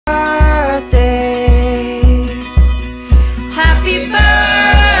happy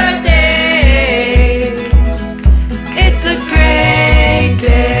birthday. It's a great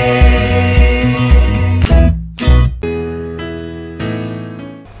day.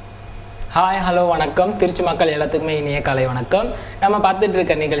 Hi, hello, வணக்கம். திருச்சி மக்கள் எல்லாத்துக்குமே இனிய காலை வணக்கம். நம்ம பார்த்துட்டு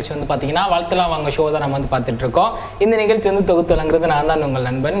இருக்க நிகழ்ச்சி வந்து பார்த்தீங்கன்னா வாழ்த்தலாம் வாங்க ஷோ தான் நம்ம வந்து பார்த்துட்டு இருக்கோம். இந்த நிகழ்ச்சி வந்து தொகுத்து வழங்குறது நான் தான் உங்கள்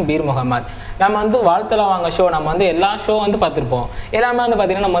நண்பன் பீர் முகமது. நம்ம வந்து வாழ்த்தலாம் வாங்க ஷோ நம்ம வந்து எல்லா ஷோ வந்து பார்த்துருப்போம். எல்லாமே வந்து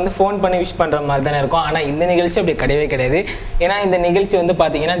பார்த்தீங்கன்னா நம்ம வந்து ஃபோன் பண்ணி விஷ் பண்ணுற மாதிரி தானே இருக்கும். ஆனால் இந்த நிகழ்ச்சி அப்படி கிடையவே கிடையாது. ஏன்னா இந்த நிகழ்ச்சி வந்து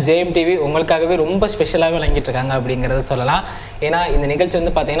பார்த்தீங்கன்னா ஜெயம் டிவி உங்களுக்காகவே ரொம்ப ஸ்பெஷலாகவே வழங்கிட்டு இருக்காங்க அப்படிங்கிறத சொல்லலாம். ஏன்னா இந்த நிகழ்ச்சி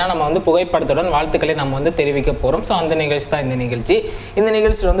வந்து பார்த்தீங்கன்னா நம்ம வந்து புகைப்படத்துடன் வாழ்த்துக்களை நம்ம வந்து தெரிவிக்க போகிறோம். ஸோ அந்த நிகழ்ச்சி தான் இந்த நிகழ்ச்சி. இந்த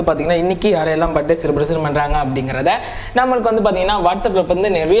நிகழ்ச்சியில் வந்து பார்த்தீங்கன்னா இன்னைக்கு யாரெல்லாம் பர்த்டே செலிப்ரேஷன் பண்ணுறாங்க அப்படிங்கிறத நம்மளுக்கு வந்து பார்த்தீங்கன்னா வாட்ஸ்அப்பில் வந்து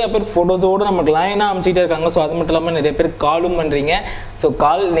நிறைய பேர் ஃபோட்டோஸோடு நமக்கு லைனாக அமைச்சிட்டே இருக்காங்க. ஸோ அது மட்டும் இல்லாமல் நிறைய பேர் காலும் பண்ணுறீங்க. ஸோ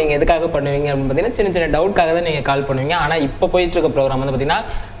கால் நீங்கள் எதுக்காக பண்ணுவீங்க அப்படின்னு பார்த்தீங்கன்னா சின்ன சின்ன டவுட்காக தான் நீங்கள் கால் பண்ணுவீங்க. ஆனால் இப்போ போயிட்டு இருக்க ப்ரோக்ராம் வந்து பார்த்தீங்கன்னா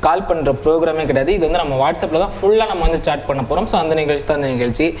கால் பண்ணுற ப்ரோக்ராமே கிடையாது. இது வந்து நம்ம வாட்ஸ்அப்பில் தான் ஃபுல்லாக நம்ம வந்து சாட் பண்ண போகிறோம். ஸோ அந்த நிகழ்ச்சி தான் அந்த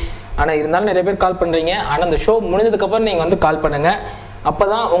நிகழ்ச்சி. ஆனால் இருந்தாலும் நிறைய பேர் கால் பண்ணுறீங்க. ஆனால் அந்த ஷோ முடிஞ்சதுக்கப்புறம் நீங்கள் வந்து கால் பண்ணுங்கள். அப்போ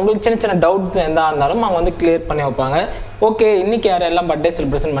தான் உங்களுக்கு சின்ன சின்ன டவுட்ஸ் எதாக இருந்தாலும் அவங்க வந்து கிளியர் பண்ணி வைப்பாங்க. ஓகே, இன்றைக்கி யாரெல்லாம் பர்த்டே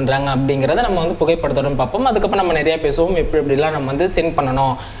செலிப்ரேஷன் பண்ணுறாங்க அப்படிங்கிறத நம்ம வந்து புகைப்படத்துடன் பார்ப்போம். அதுக்கப்புறம் நம்ம நிறையா பேசுவோம். எப்படிலாம் நம்ம வந்து சென்ட்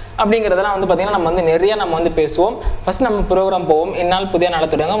பண்ணணும் அப்படிங்கிறதெல்லாம் வந்து பார்த்திங்கன்னா நம்ம வந்து நிறையா நம்ம வந்து பேசுவோம். ஃபஸ்ட் நம்ம ப்ரோக்ராம் போவோம். இந்நாள் புதிய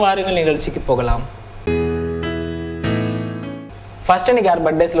நடத்துடுங்க. வாருங்கள் நிகழ்ச்சிக்கு போகலாம். ஃபஸ்ட் இன்றைக்கி யார்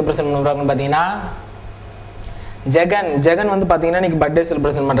பர்த்டே செலிப்ரேஷன் பண்ணுறாங்கன்னு பார்த்தீங்கன்னா ஜெகன் வந்து பார்த்தீங்கன்னா இன்றைக்கி பர்த்டே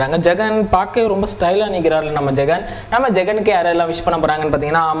செலிப்ரேஷன் பண்ணுறாங்க. ஜெகன் பார்க்க ரொம்ப ஸ்டைலாக நிற்கிறார்கள் நம்ம ஜெகனுக்கு யாரெல்லாம் விஷ் பண்ண போகிறாங்கன்னு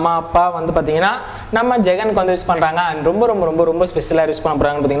பார்த்தீங்கன்னா அம்மா அப்பா வந்து பார்த்தீங்கன்னா நம்ம ஜெகனுக்கு வந்து விஷ் பண்ணுறாங்க. அண்ட் ரொம்ப ரொம்ப ரொம்ப ரொம்ப ஸ்பெஷலாக விஷ் பண்ண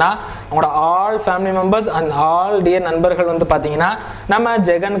போகிறாங்கன்னு பார்த்தீங்கன்னா அவங்களோட all family members and all dear நண்பர்கள் வந்து பார்த்தீங்கன்னா நம்ம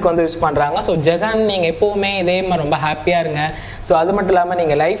ஜெகனுக்கு வந்து விஷ் பண்ணுறாங்க. ஸோ ஜெகன் நீங்கள் எப்போவுமே இதே மாதிரி ரொம்ப ஹாப்பியாக இருங்க. ஸோ அது மட்டும் இல்லாமல்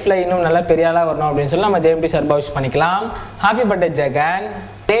நீங்கள் லைஃப்பில் இன்னும் நல்லா பெரிய ஆளாக வரணும் அப்படின்னு சொல்லி நம்ம ஜெயம்பி சார்பாக விஷ் பண்ணிக்கலாம். Happy birthday Jagan.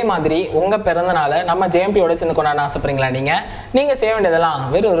 அதே மாதிரி உங்கள் பிறந்தனால நம்ம ஜெயம்பியோட சேர்ந்து கொண்டாட ஆசைப்படுறீங்களா? நீங்கள் செய்ய வேண்டியதெல்லாம்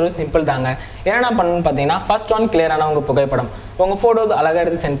ஒரு சிம்பிள் தாங்க. என்னென்ன பண்ணணும்னு பார்த்தீங்கன்னா ஃபர்ஸ்ட் ஒன் கிளியரான உங்கள் புகைப்படம், உங்கள் ஃபோட்டோஸ் அழகாக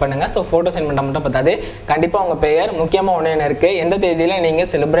எடுத்து சென்ட் பண்ணுங்கள். ஸோ ஃபோட்டோ சென்ட் பண்ண மட்டும் பார்த்தாது. கண்டிப்பாக உங்கள் பெயர் முக்கியமாக ஒன்று இருக்குது, எந்த தேதியில் நீங்கள்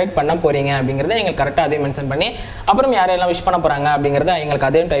செலிப்ரேட் பண்ண போகிறீங்க அப்படிங்கிறத எங்களுக்கு கரெக்டாக அதையும் மென்ஷன் பண்ணி அப்புறம் யாரெல்லாம் விஷ் பண்ண போகிறாங்க அப்படிங்கிறத எங்களுக்கு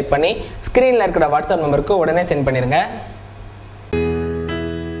அதையும் டைப் பண்ணி ஸ்க்ரீனில் இருக்கிற வாட்ஸ்அப் நம்பருக்கு உடனே சென்ட் பண்ணிடுங்க.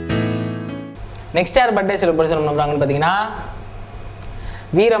 நெக்ஸ்ட் யார் பர்த்டே செலிப்ரேஷன் பண்ணுறாங்கன்னு பார்த்தீங்கன்னா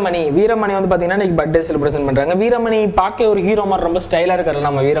வீரமணி வந்து பார்த்தீங்கன்னா இன்றைக்கி பர்த்டே செலிப்ரேஷன் பண்ணுறாங்க. வீரமணி பார்க்க ஒரு ஹீரோ மாதிரி ரொம்ப ஸ்டைலாக இருக்காரு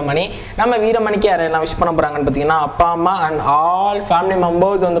நம்ம வீரமணிக்கு யாரெல்லாம் விஷ் பண்ண போகிறாங்கன்னு பார்த்தீங்கன்னா அப்பா அம்மா அண்ட் ஆல் ஃபேமிலி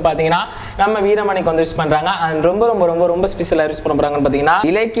மெம்பர்ஸ் வந்து பார்த்தீங்கன்னா நம்ம வீரமணிக்கு வந்து விஷ் பண்ணுறாங்க. அண்ட் ரொம்ப ரொம்ப ரொம்ப ரொம்ப ஸ்பெஷலாக விஷ் பண்ண போகிறாங்கன்னு பார்த்தீங்கன்னா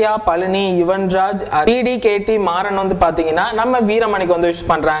இலக்கியா, பழனி, யுவன்ராஜ், டிடி மாறன் வந்து பார்த்தீங்கன்னா நம்ம வீரமணிக்கு வந்து விஷ்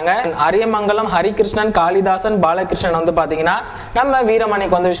பண்ணுறாங்க. அரியமங்கலம், ஹரிகிருஷ்ணன், காளிதாசன், பாலகிருஷ்ணன் வந்து பார்த்தீங்கன்னா நம்ம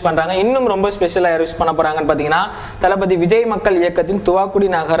வீரமணிக்கு வந்து விஷ் பண்ணுறாங்க. இன்னும் ரொம்ப ஸ்பெஷலாக விஷ் பண்ண போகிறாங்கன்னு பார்த்தீங்கன்னா தளபதி விஜய் மக்கள் இயக்கத்தின் துவாக்குடி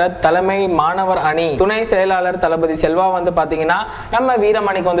நகர தலைமை மாணவர் அணி துணை செயலாளர் தளபதி செல்வா வந்து பாத்தீங்கன்னா நம்ம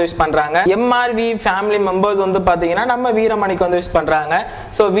வீரமணிக்கு வந்து விஷ் பண்றாங்க. எம்ஆர்வி ஃபேமிலி மெம்பர்ஸ் வந்து பாத்தீங்கன்னா நம்ம வீரமணிக்கு வந்து விஷ் பண்றாங்க.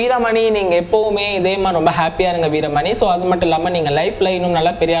 ஸோ வீரமணி நீங்க எப்பவுமே இதே மாதிரி ரொம்ப ஹாப்பியா இருங்க வீரமணி. ஸோ அது மட்டும் இல்லாமல் நீங்க லைஃப்ல இன்னும்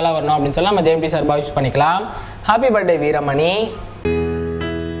நல்லா பெரிய ஆளா வரணும் அப்படின்னு சொல்லி நம்ம ஜெயம்பி சார்பா விஷ் பண்ணிக்கலாம். Happy birthday Veeramani.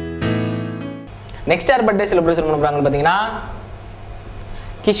 நெக்ஸ்ட் யார் பர்த்டே செலிப்ரேஷன் பண்ணுறாங்கன்னு பார்த்தீங்கன்னா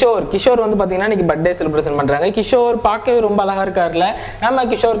கிஷோர் வந்து பார்த்தீங்கன்னா இன்றைக்கி பர்த்டே செலிப்ரேஷன் பண்ணுறாங்க. கிஷோர் பார்க்கவே ரொம்ப அழகாக இருக்கார்ல. நம்ம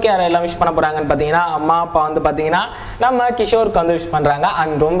கிஷோருக்கு யாரெல்லாம் விஷ் பண்ண போகிறாங்கன்னு பார்த்தீங்கன்னா அம்மா அப்பா வந்து பார்த்தீங்கன்னா நம்ம கிஷோருக்கு வந்து விஷ் பண்ணுறாங்க.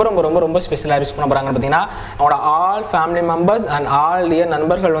 அண்ட் ரொம்ப ரொம்ப ரொம்ப ரொம்ப ஸ்பெஷலாக விஷ் பண்ண போகிறாங்கன்னு பார்த்தீங்கன்னா அவங்களோட all family members and all dear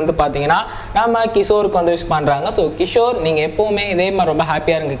நண்பர்கள் வந்து பார்த்தீங்கன்னா நம்ம கிஷோருக்கு வந்து விஷ் பண்ணுறாங்க. ஸோ கிஷோர் நீங்கள் எப்போவுமே இதே மாதிரி ரொம்ப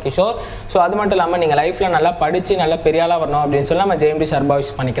ஹாப்பியாக இருங்க கிஷோர். ஸோ அது மட்டும் இல்லாமல் நீங்கள் லைஃப்பில் நல்லா படித்து நல்லா பெரிய ஆளாக வரணும் அப்படின்னு சொல்லி நம்ம ஜெயம்பி சார்பா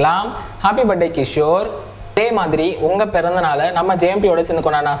விஷ் பண்ணிக்கலாம். Happy birthday Kishore. அதே மாதிரி உங்கள் பிறந்தனால நம்ம ஜெயம்பியோட சேர்ந்து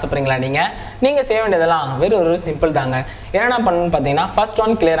கொண்டாட ஆசைப்படுறீங்களா? நீங்கள் செய்ய வேண்டியதெல்லாம் ஒரு சிம்பிள் தாங்க. என்னென்ன பண்ணணும்னு பார்த்தீங்கன்னா ஃபர்ஸ்ட்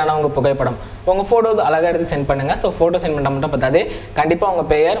ஒன் கிளியரான உங்கள் புகைப்படம், உங்கள் ஃபோட்டோஸ் அழகாக எடுத்து சென்ட் பண்ணுங்கள். ஸோ ஃபோட்டோ சென்ட் பண்ண மட்டும் பார்த்தாது. கண்டிப்பாக உங்கள்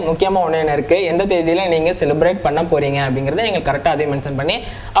பெயர் முக்கியமாக ஒன்று இருக்குது, எந்த தேதியில் நீங்கள் செலிப்ரேட் பண்ண போகிறீங்க அப்படிங்கிறத எங்களுக்கு கரெக்டாக அதையும் மென்ஷன் பண்ணி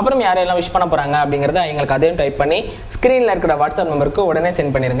அப்புறம் யாரெல்லாம் விஷ் பண்ண போகிறாங்க அப்படிங்கிறத எங்களுக்கு அதையும் டைப் பண்ணி ஸ்க்ரீனில் இருக்கிற வாட்ஸ்அப் நம்பருக்கு உடனே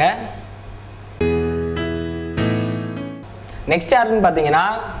சென்ட் பண்ணிடுங்க. நெக்ஸ்ட் யாருன்னு பார்த்தீங்கன்னா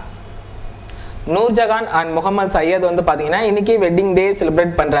நூர்ஜஹான் அண்ட் முகமது சையத் வந்து பார்த்தீங்கன்னா இன்றைக்கி வெட்டிங் டே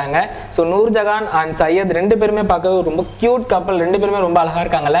செலிப்ரேட் பண்ணுறாங்க. ஸோ நூர்ஜஹான் அண்ட் சையத் ரெண்டு பேருமே பார்க்க ரொம்ப க்யூட் கப்பல், ரெண்டு பேருமே ரொம்ப அழகாக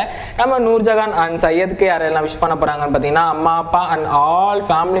இருக்காங்கல்ல. நம்ம நூர்ஜஹான் அண்ட் சையதுக்கு யாரெல்லாம் விஷ் பண்ண போகிறாங்கன்னு பார்த்தீங்கன்னா அம்மா அப்பா அண்ட் ஆல்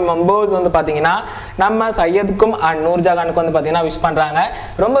ஃபேமிலி மெம்பர்ஸ் வந்து பார்த்தீங்கன்னா நம்ம சையதுக்கும் அண்ட் நூர்ஜஹானுக்கும் வந்து பார்த்தீங்கன்னா விஷ் பண்ணுறாங்க.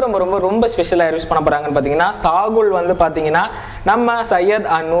 ரொம்ப ரொம்ப ரொம்ப ரொம்ப ஸ்பெஷலாக விஷ் பண்ண போகிறாங்கன்னு பார்த்தீங்கன்னா சாகுல் வந்து பார்த்தீங்கன்னா நம்ம சையத்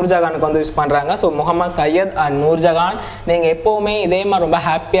அண்ட் நூர்ஜஹானுக்கு வந்து விஷ் பண்ணுறாங்க. ஸோ முகமது சையத் அண்ட் நூர்ஜஹான் நீங்கள் எப்போவுமே இதே மாதிரி ரொம்ப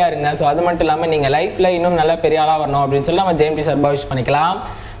ஹாப்பியாக இருங்க. ஸோ அது மட்டும் இல்லாமல் நீங்கள் லைஃப்பில் இன்னும் நல்லா பெரிய ஆளாக வரணும் அப்படின்னு சொல்லி நம்ம ஜெயம்பி சார்பா விஷ் பண்ணிக்கலாம்.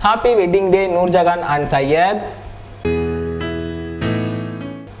 Happy wedding day Nurjahan and Syed.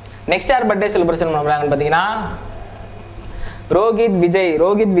 Next யார் பர்த்டே செலிப்ரேஷன் பண்ணுறாங்கன்னு பார்த்தீங்கன்னா ரோஹித்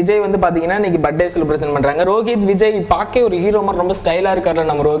விஜய் வந்து பாத்தீங்கன்னா இன்னைக்கு பர்த்டே செலிப்ரேஷன் பண்றாங்க. ரோஹித் விஜய் பார்க்க ஒரு ஹீரோ மாதிரி ரொம்ப ஸ்டைலா இருக்காரு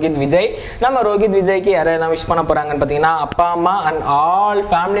நம்ம ரோஹித் விஜய்க்கு யாரெல்லாம் விஷ் பண்ண போறாங்கன்னு பாத்தீங்கன்னா அப்பா அம்மா அண்ட் ஆல்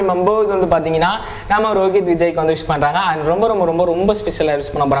ஃபேமிலி மெம்பர்ஸ் வந்து பாத்தீங்கன்னா நம்ம ரோஹித் விஜய்க்கு வந்து விஷ் பண்றாங்க. அண்ட் ரொம்ப ரொம்ப ரொம்ப ரொம்ப ஸ்பெஷலா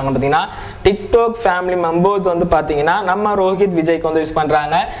விஷ் பண்ண போறாங்க பாத்தீங்கன்னா டிக்டாக் ஃபேமிலி மெம்பர்ஸ் வந்து பாத்தீங்கன்னா நம்ம ரோஹித் விஜய்க்கு வந்து விஷ்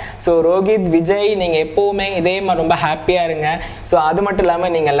பண்றாங்க. ஸோ ரோஹித் விஜய் நீங்க எப்பவுமே இதே மாதிரி ரொம்ப ஹாப்பியா இருங்க. ஸோ அது மட்டும்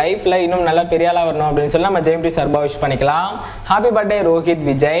இல்லாம நீங்க லைஃப்ல இன்னும் நல்லா பெரிய ஆளா வரணும் அப்படின்னு சொல்லி நம்ம ஜெயம் டி சார்பா விஷ் பண்ணிக்கலாம். Happy birthday Rohit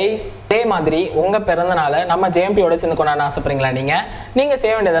Vijay. அதே மாதிரி உங்க பிறந்த நாளை நம்ம ஜெயம்டியோட சேர்ந்து கொண்டாட ஆசைப்படுறீங்களா? நீங்க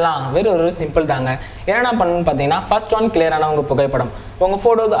செய்ய வேண்டியதெல்லாம் வெறும் ஒரு சிம்பிள் தாங்க. என்னென்ன பண்ணணும்னு பார்த்தீங்கன்னா ஃபர்ஸ்ட் ஒன் கிளியரான உங்க புகைப்படம், உங்க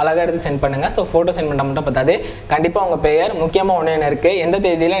போட்டோஸ் அழகாக எடுத்து சென்ட் பண்ணுங்க. ஸோ போட்டோ சென்ட் பண்ண மட்டும் பார்த்தாது, கண்டிப்பாக உங்க பெயர் முக்கியமாக ஒன்று இருக்கு, எந்த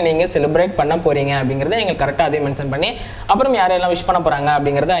தேதியில நீங்க செலிப்ரேட் பண்ண போறீங்க அப்படிங்கிறத எங்களுக்கு கரெக்டாக அதையும் மென்ஷன் பண்ணி அப்புறம் யாரெல்லாம் விஷ் பண்ண போறாங்க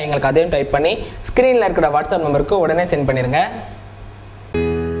அப்படிங்கிறத எங்களுக்கு அதையும் டைப் பண்ணி ஸ்கிரீன்ல இருக்கிற வாட்ஸ்அப் நம்பருக்கு உடனே சென்ட் பண்ணிருங்க.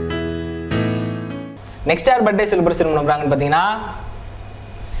 நெக்ஸ்ட் யார் பர்த்டே செலிப்ரேஷன் பண்ண போறாங்கன்னு பார்த்தீங்கன்னா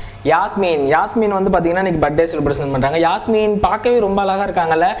யாஸ்மின் வந்து பாத்தீங்கன்னா இன்னைக்கு பர்த்டே செலிப்ரேஷன் பண்றாங்க. யாஸ்மின் பார்க்கவே ரொம்ப அழகா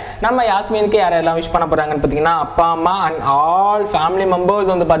இருக்காங்கல்ல. நம்ம யாஸ்மினுக்கு யாரெல்லாம் விஷ் பண்ண போறாங்கன்னு பாத்தீங்கன்னா அப்பா அம்மா அண்ட் ஆல் ஃபேமிலி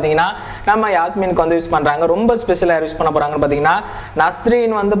மெம்பர்ஸ் வந்து பாத்தீங்கன்னா நம்ம யாஸ்மினுக்கு வந்து விஷ் பண்றாங்க. ரொம்ப ஸ்பெஷலா விஷ் பண்ண போறாங்கன்னு பாத்தீங்கன்னா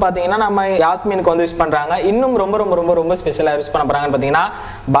நஸ்ரீன் வந்து பாத்தீங்கன்னா நம்ம யாஸ்மினுக்கு வந்து விஷ் பண்றாங்க. இன்னும் ரொம்ப ரொம்ப ரொம்ப ரொம்ப ஸ்பெஷலா விஷ் பண்ண போறாங்கன்னு பாத்தீங்கன்னா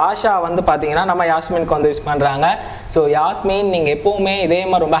பாஷா வந்து பாத்தீங்கன்னா நம்ம யாஸ்மினுக்கு வந்து விஷ் பண்றாங்க. ஸோ யாஸ்மின் நீங்க எப்பவுமே இதே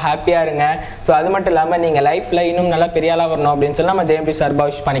மாதிரி ரொம்ப ஹாப்பியா இருங்க. ஸோ அது மட்டும் இல்லாம நீங்க லைஃப்ல இன்னும் நல்லா பெரிய ஆளா வரணும் அப்படின்னு சொல்லி நம்ம ஜெயம் டி சார்பா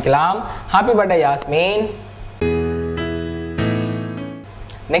விஷ் பண்ணிக்கலாம். Happy birthday Yasmin.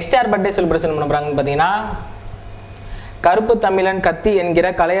 நெக்ஸ்ட் யார் பர்த்டே செலிப்ரேஷன் பண்ண போறாங்கன்னு பாத்தீங்கன்னா கருப்பு தமிழன் கத்தி என்கிற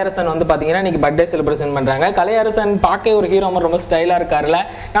கலையரசன் வந்து பாத்தீங்கன்னா இன்னைக்கு பர்த்டே செலிப்ரேஷன் பண்றாங்க. கலையரசன் பார்க்க ஒரு ஹீரோ மாதிரி ரொம்ப ஸ்டைலா இருக்காருல்ல.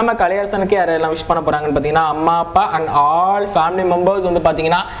 நம்ம கலையரசனுக்கு யாரெல்லாம் விஷ் பண்ண போறாங்கன்னு பாத்தீங்கன்னா அம்மா அப்பா அண்ட் ஆல் ஃபேமிலி மெம்பர்ஸ் வந்து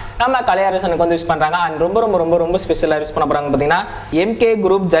பாத்தீங்கன்னா நம்ம கலையரசனுக்கு வந்து விஷ் பண்றாங்க. அண்ட் ரொம்ப ரொம்ப ரொம்ப ரொம்ப ஸ்பெஷலா விஷ் பண்ண போறாங்க பாத்தீங்கன்னா MK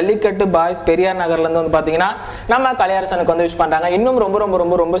group jallikattu boys Periyar நகர்ல இருந்து வந்து பாத்தீங்கன்னா நம்ம கலையரசனுக்கு வந்து விஷ் பண்றாங்க. இன்னும் ரொம்ப ரொம்ப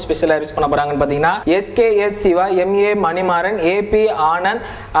ரொம்ப ரொம்ப ஸ்பெஷலா விஷ் பண்ண போறாங்கன்னு பாத்தீங்கன்னா SKS Siva, MA Manimaran, AB Anand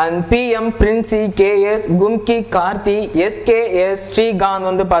and PM Princy, KS Kumki Karthi, SKS Srikanth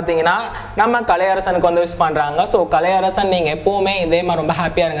வந்து பாத்தீங்கன்னா நம்ம கலையரசனுக்கு வந்து விஷ் பண்றாங்க. ஸோ கலையரசன் நீங்க எப்பவுமே இதே மாதிரி ரொம்ப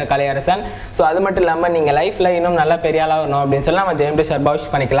ஹாப்பியா இருங்க கலையரசன். ஸோ அது மட்டும் இல்லாம நீங்க லைஃப்ல இன்னும் நல்லா பெரிய ஆளா வரணும் அப்படின்னு சொல்லி நம்ம ஜெயம் டி சார்பா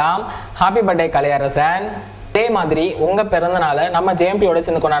விஷ் பண்ணிக்கலாம். Happy birthday Kalaiyarasan. அதே மாதிரி உங்க பிறந்த நாளை நம்ம ஜெயம்டியோட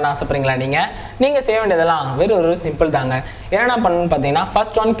சேர்ந்து கொண்டாட ஆசைப்படுறீங்களா? நீங்க செய்ய வேண்டியதெல்லாம் வெறும் ஒரு சிம்பிள் தாங்க. என்னென்ன பண்ணணும்னு பார்த்தீங்கன்னா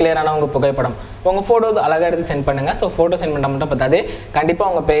ஃபர்ஸ்ட் ஒன் கிளியரான உங்க புகைப்படம், உங்க போட்டோஸ் அழகாக எடுத்து சென்ட் பண்ணுங்க. ஸோ போட்டோ சென்ட் பண்ண மட்டும் பார்த்தாது,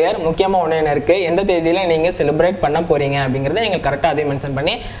 கண்டிப்பாக உங்க பெயர் முக்கியமாக ஒன்று இருக்கு, எந்த தேதியில நீங்க செலிப்ரேட் பண்ண போறீங்க அப்படிங்கிறத எங்களுக்கு கரெக்டாக அதையும் மென்ஷன்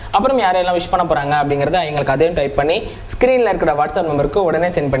பண்ணி அப்புறம் யாரெல்லாம் விஷ் பண்ண போறாங்க அப்படிங்கிறத எங்களுக்கு அதையும் டைப் பண்ணி ஸ்கிரீன்ல இருக்கிற வாட்ஸ்அப் நம்பருக்கு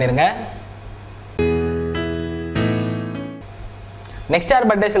உடனே சென்ட் பண்ணிருங்க. நெக்ஸ்ட்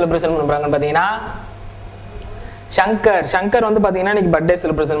யார் பர்த்டே செலிப்ரேஷன் பண்றாங்கன்னு பார்த்தீங்கன்னா சங்கர் வந்து பாத்தீங்கன்னா இன்னைக்கு பர்த்டே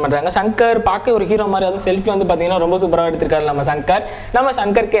செலிப்ரேஷன் பண்றாங்க. சங்கர் பார்க்க ஒரு ஹீரோ மாதிரி, அதுவும் செல்ஃபி வந்து பாத்தீங்கன்னா ரொம்ப சூப்பரா எடுத்திருக்காரு நம்ம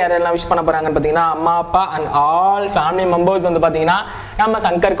சங்கருக்கு யாரெல்லாம் விஷ் பண்ண போறாங்கன்னு பாத்தீங்கன்னா அம்மா அப்பா அண்ட் ஆல் ஃபேமிலி மெம்பர்ஸ் வந்து பாத்தீங்கன்னா நம்ம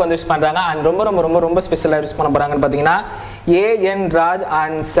சங்கருக்கு வந்து விஷ் பண்றாங்க. அண்ட் ரொம்ப ரொம்ப ரொம்ப ரொம்ப ஸ்பெஷலா விஷ் பண்ண போறாங்கன்னு பாத்தீங்கன்னா AN Raj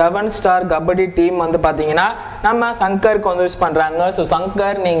and 7 star kabaddi team வந்து பாத்தீங்கன்னா நம்ம சங்கருக்கு வந்து விஷ் பண்றாங்க. ஸோ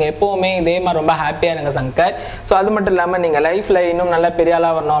சங்கர் நீங்க எப்பவுமே இதே மாதிரி ரொம்ப ஹாப்பியா இருங்க சங்கர். ஸோ அது மட்டும் இல்லாம நீங்க லைஃப்ல இன்னும் நல்லா பெரிய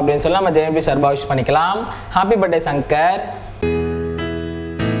ஆளா வரணும் அப்படின்னு சொல்லி நம்ம ஜெயம் டி சார்பா விஷ் பண்ணிக்கலாம். Happy birthday Shankar.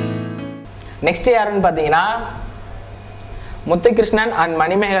 நெக்ஸ்ட் யாருன்னு பாத்தீங்கன்னா முத்துகிருஷ்ணன் அண்ட்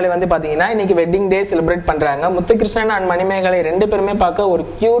மணிமேகலை வந்து பாத்தீங்கன்னா இன்னைக்கு வெட்டிங் டே செலிப்ரேட் பண்றாங்க. முத்துகிருஷ்ணன் அண்ட் மணிமேகலை ரெண்டு பேருமே பார்க்க ஒரு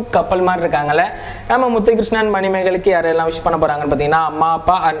கியூட் கப்பல் மாதிரி இருக்காங்கல்ல. நம்ம முத்துகிருஷ்ணன் மணிமேகலைக்கு யாரெல்லாம் விஷ் பண்ண போறாங்கன்னு பாத்தீங்கன்னா அம்மா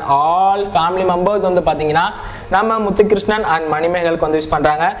அப்பா அண்ட் ஆல் ஃபேமிலி மெம்பர்ஸ் வந்து பாத்தீங்கன்னா நம்ம முத்துகிருஷ்ணன் அண்ட் மணிமேகலுக்கு வந்து விஷ்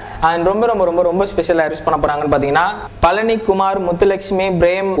பண்றாங்க. அண்ட் ரொம்ப ரொம்ப ரொம்ப ரொம்ப ஸ்பெஷலா விஷ் பண்ண போறாங்கன்னு பாத்தீங்கன்னா பழனி குமார், முத்துலட்சுமி,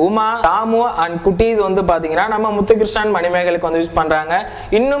 பிரேம், உமா, ராமு அண்ட் குட்டீஸ் வந்து பாத்தீங்கன்னா நம்ம முத்துகிருஷ்ணன் மணிமேகலுக்கு வந்து விஷ் பண்றாங்க.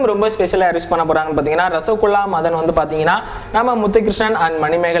 இன்னும் ரொம்ப ஸ்பெஷலா விஷ் பண்ண போறாங்கன்னு பாத்தீங்கன்னா ரசகுல்லா மதன் வந்து பாத்தீங்கன்னா நம்ம முத்துகிருஷ்ணன் அண்ட்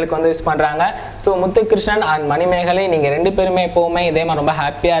மணிமேகலுக்கு வந்து விஷ் பண்றாங்க. ஸோ முத்துகிருஷ்ணன் அண்ட் மணிமேகலை நீங்க ரெண்டு பேருமே எப்பவுமே இதே மாதிரி ரொம்ப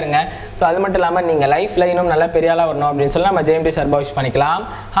ஹாப்பியா இருங்க. ஸோ அது மட்டும் இல்லாம நீங்க லைஃப்ல இன்னும் நல்லா பெரிய ஆளா வரணும் அப்படின்னு சொல்லி நம்ம ஜெயம் டி சார்பா விஷ் பண்ணிக்கலாம்.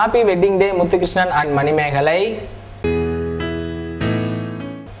 Happy wedding day Muthukrishnan and Manimekalai.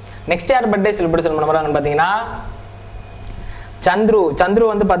 Next யார் பர்த்டே செலிப்ரேஷன் பண்ண போறாங்கன்னு பாத்தீங்கன்னா சந்துரு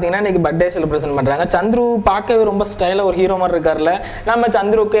வந்து பாத்தீங்கன்னா இன்னைக்கு பர்த்டே செலிப்ரேஷன் பண்றாங்க. சந்துரு பார்க்கவே ரொம்ப ஸ்டைலா ஒரு ஹீரோ மாதிரி இருக்காருல்ல. நம்ம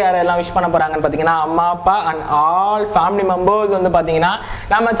சந்துருக்கு யாரெல்லாம் விஷ் பண்ண போறாங்கன்னு பாத்தீங்கன்னா அம்மா அப்பா அண்ட் ஆல் ஃபேமிலி மெம்பர்ஸ் வந்து பாத்தீங்கன்னா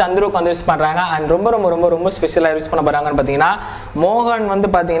நம்ம சந்துருக்கு வந்து விஷ் பண்றாங்க. அண்ட் ரொம்ப ரொம்ப ரொம்ப ரொம்ப ஸ்பெஷலா விஷ் பண்ண போறாங்கன்னு பாத்தீங்கன்னா மோகன் வந்து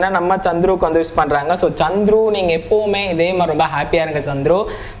பாத்தீங்கன்னா நம்ம சந்துருக்கு வந்து விஷ் பண்றாங்க. ஸோ சந்துரு நீங்க எப்பவுமே இதே மாதிரி ரொம்ப ஹாப்பியா இருங்க சந்துரு.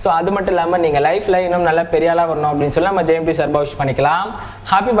 ஸோ அது மட்டும் இல்லாம நீங்க லைஃப்ல இன்னும் நல்லா பெரிய ஆளா வரணும் அப்படின்னு சொல்லி நம்ம ஜெயம் டி சார்பா விஷ் பண்ணிக்கலாம்.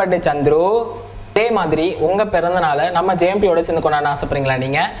 Happy birthday Chandru. அதே மாதிரி உங்கள் பிறந்தநாளை நம்ம ஜேஎம்பியோட சேர்ந்து கொண்டாட ஆசைப்படுறீங்களா?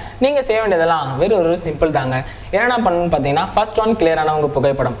 நீங்கள் செய்ய வேண்டியதெல்லாம் வெறும் ஒரு சிம்பிள் தாங்க. என்னென்ன பண்ணணும்னு பார்த்தீங்கன்னா, ஃபர்ஸ்ட் ஒன் கிளியரான உங்கள்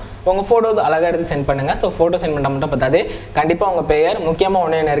புகைப்படம், உங்கள் ஃபோட்டோஸ் அழகாக எடுத்து சென்ட் பண்ணுங்கள். ஸோ ஃபோட்டோ சென்ட் பண்ணால் மட்டும் பார்த்தாது, கண்டிப்பாக உங்கள் பெயர் முக்கியமாக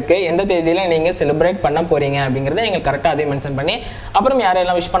ஒன்று இருக்குது, எந்த தேதியில் நீங்கள் செலிப்ரேட் பண்ண போகிறீங்க அப்படிங்கிறத எங்களுக்கு கரெக்டாக அதையும் மென்ஷன் பண்ணி, அப்புறம்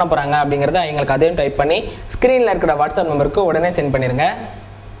யாரெல்லாம் விஷ் பண்ண போகிறாங்க அப்படிங்கிறத எங்களுக்கு அதையும் டைப் பண்ணி ஸ்க்ரீனில் இருக்கிற வாட்ஸ்அப் நம்பருக்கு உடனே சென்ட் பண்ணிடுங்க.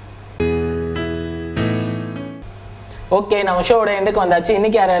 ஓகே, நம்ம ஷோட எண்டுக்கு வந்தாச்சு.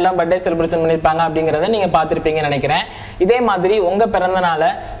 இன்றைக்கி யாரெல்லாம் பர்த்டே செலிப்ரேஷன் பண்ணியிருப்பாங்க அப்படிங்கிறத நீங்கள் பார்த்துருப்பீங்கன்னு நினைக்கிறேன். இதே மாதிரி உங்கள்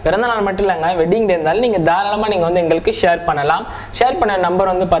பிறந்தநாள் மட்டும் இல்லைங்க, வெட்டிங் டே இருந்தாலும் நீங்கள் தாராளமாக நீங்கள் வந்து எங்களுக்கு ஷேர் பண்ணலாம். ஷேர் பண்ண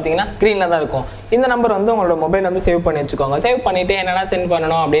நம்பர் வந்து பார்த்தீங்கன்னா ஸ்க்ரீனில் தான் இருக்கும். இந்த நம்பர் வந்து உங்களோட மொபைல் வந்து சேவ் பண்ணி வச்சுக்கோங்க. சேவ் பண்ணிவிட்டு என்னென்ன சென்ட்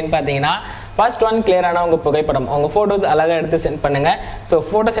பண்ணணும் அப்படின்னு பார்த்தீங்கன்னா, ஃபர்ஸ்ட் ஒன் கிளியரான உங்கள் புகைப்படம், உங்கள் ஃபோட்டோஸ் அழகாக எடுத்து சென்ட் பண்ணுங்கள். ஸோ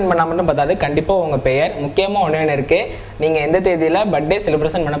ஃபோட்டோ சென்ட் பண்ணால் மட்டும் பார்த்தாது, கண்டிப்பாக உங்கள் பெயர் முக்கியமாக ஒன்று இருக்குது, நீங்கள் எந்த தேதியில் பர்த்டே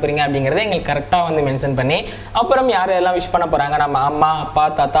செலிப்ரேஷன் பண்ண போகிறீங்க அப்படிங்கிறத எங்களுக்கு கரெக்டாக வந்து மென்ஷன் பண்ணி, அப்புறம் யாரெல்லாம் விஷ் பண்ண போகிறாங்க, நம்ம அம்மா அப்பா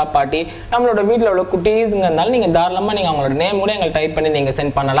தாத்தா பாட்டி நம்மளோட வீட்டில் உள்ள குட்டீஸுங்க இருந்தாலும் நீங்கள் தாராளமாக நீங்கள் அவங்களோட நேம் கூட எங்களுக்கு டைப் பண்ணி நீங்கள்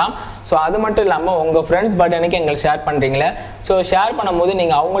சென்ட் பண்ணலாம். ஸோ அது மட்டும் இல்லாமல் உங்கள் ஃப்ரெண்ட்ஸ் பர்த்டே அன்னைக்கு எங்களுக்கு ஷேர் பண்ணுறீங்களே, ஸோ ஷேர் பண்ணும்போது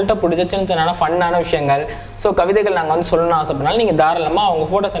நீங்கள் அவங்கள்ட்ட பிடிச்ச சின்ன சின்ன ஃபன்னான விஷயங்கள், ஸோ கவிதைகள் நாங்கள் வந்து சொல்லணும்னு ஆசைப்படனாலும் நீங்கள் தாராளமாக அவங்க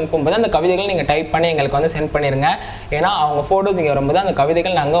ஃபோட்டோ சென்ட் பண்ணும்போது அந்த கவிதைகள் நீங்கள் டைப் பண்ணி எங்களுக்கு வந்து சென்ட் பண்ணிடுங்க. ஏன்னா அவங்க ஃபோட்டோஸ் இங்கே வரும்போது அந்த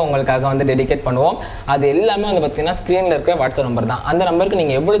கவிதைகள் நாங்கள் உங்களுக்காக வந்து டெடிகேட் பண்ணுவோம். அது எல்லாமே வந்து பார்த்தீங்கன்னா ஸ்க்ரீனில் இருக்கிற வாட்ஸ்அப் நம்பர் தான். அந்த நம்பருக்கு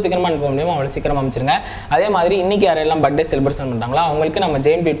நீங்கள் எவ்வளோ சீக்கிரமாக அனுப்ப முடியுமோ அவ்வளோ சீக்கிரமாக அமைச்சிருங்க. அதே மாதிரி இன்றைக்கி யாரெல்லாம் பர்த்டே செலிப்ரேஷன் பண்ணுறாங்களோ அவங்களுக்கு நம்ம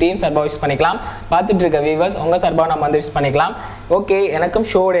ஜேஎம்பி டீம் சார்பாக விஷ் பண்ணிக்கலாம். பார்த்துட்டு இருக்க வியூவர்ஸ் உங்கள் சார்பாக நம்ம வந்து விஷ் பண்ணிக்கலாம். ஓகே, எனக்கும்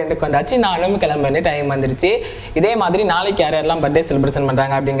ஷோட எண்டுக்கு வந்தாச்சு, நானும் கிளம்ப வேண்டிய டைம் வந்துருச்சு. இதே மாதிரி நாளைக்கு யாரெல்லாம் பர்த்டே செலிப்ரேஷன்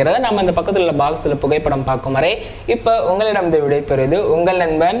பண்ணுறாங்க அப்படிங்கிறத நம்ம இந்த பக்கத்தில் உள்ள பாக்ஸில் புகைப்படம் பார்க்கும் வரை இப்போ உங்களிடம் விடை பெறுவது உங்கள்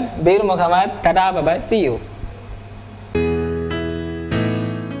நண்பன் beer Mohammed. Tada bye bye, see you.